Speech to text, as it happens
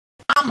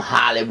I'm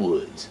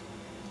Hollywoods.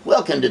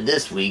 Welcome to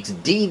this week's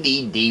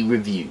DVD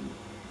review.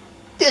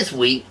 This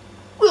week,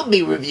 we'll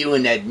be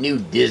reviewing that new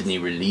Disney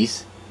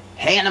release,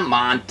 Hannah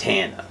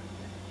Montana,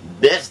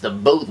 Best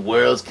of Both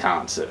Worlds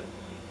concert.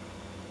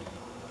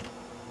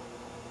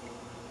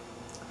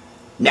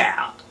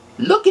 Now,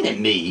 looking at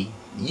me,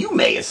 you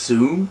may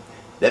assume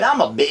that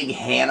I'm a big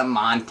Hannah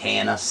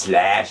Montana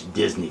 /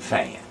 Disney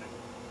fan.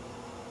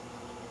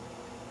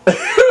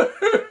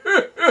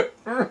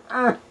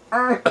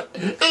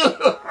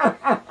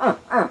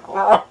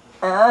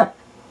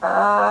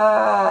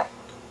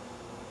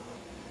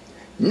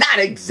 Not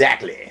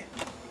exactly.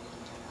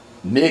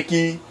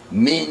 Mickey,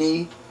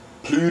 Minnie,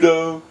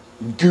 Pluto,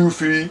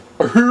 Goofy,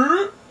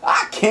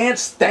 I can't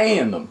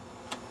stand them.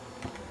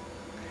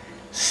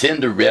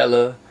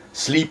 Cinderella,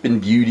 Sleeping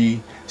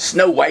Beauty,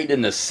 Snow White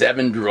and the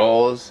Seven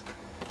Dwarfs.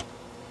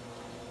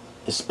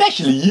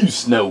 Especially you,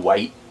 Snow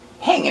White,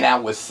 hanging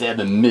out with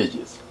 7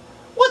 midgets.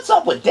 What's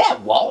up with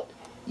that, Walt?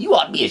 You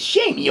ought to be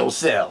ashamed of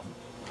yourself.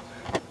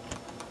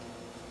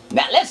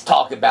 Now let's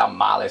talk about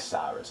Miley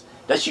Cyrus.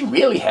 Does she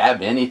really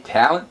have any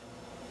talent?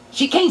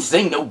 She can't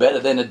sing no better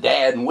than her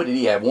dad, and what did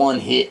he have? One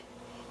hit?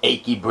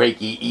 Achy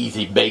breaky,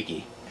 easy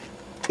bakey.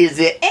 Is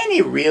there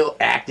any real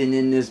acting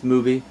in this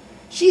movie?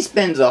 She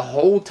spends a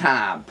whole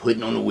time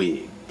putting on a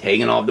wig,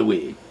 taking off the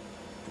wig,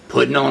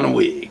 putting on a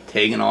wig,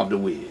 taking off the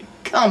wig.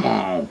 Come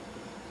on.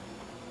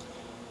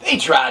 They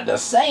tried the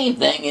same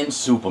thing in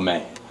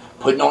Superman.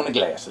 Putting on the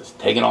glasses,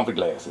 taking off the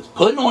glasses,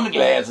 putting on the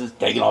glasses,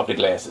 taking off the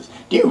glasses.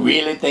 Do you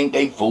really think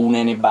they fooled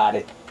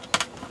anybody?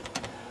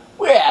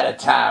 We're out of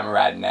time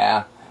right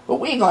now,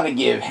 but we're going to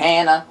give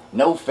Hannah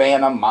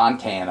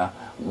Montana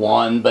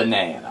 1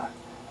 banana.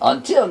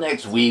 Until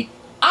next week,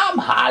 I'm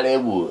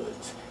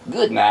Hollywoods.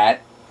 Good night.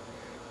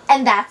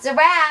 And that's a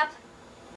wrap.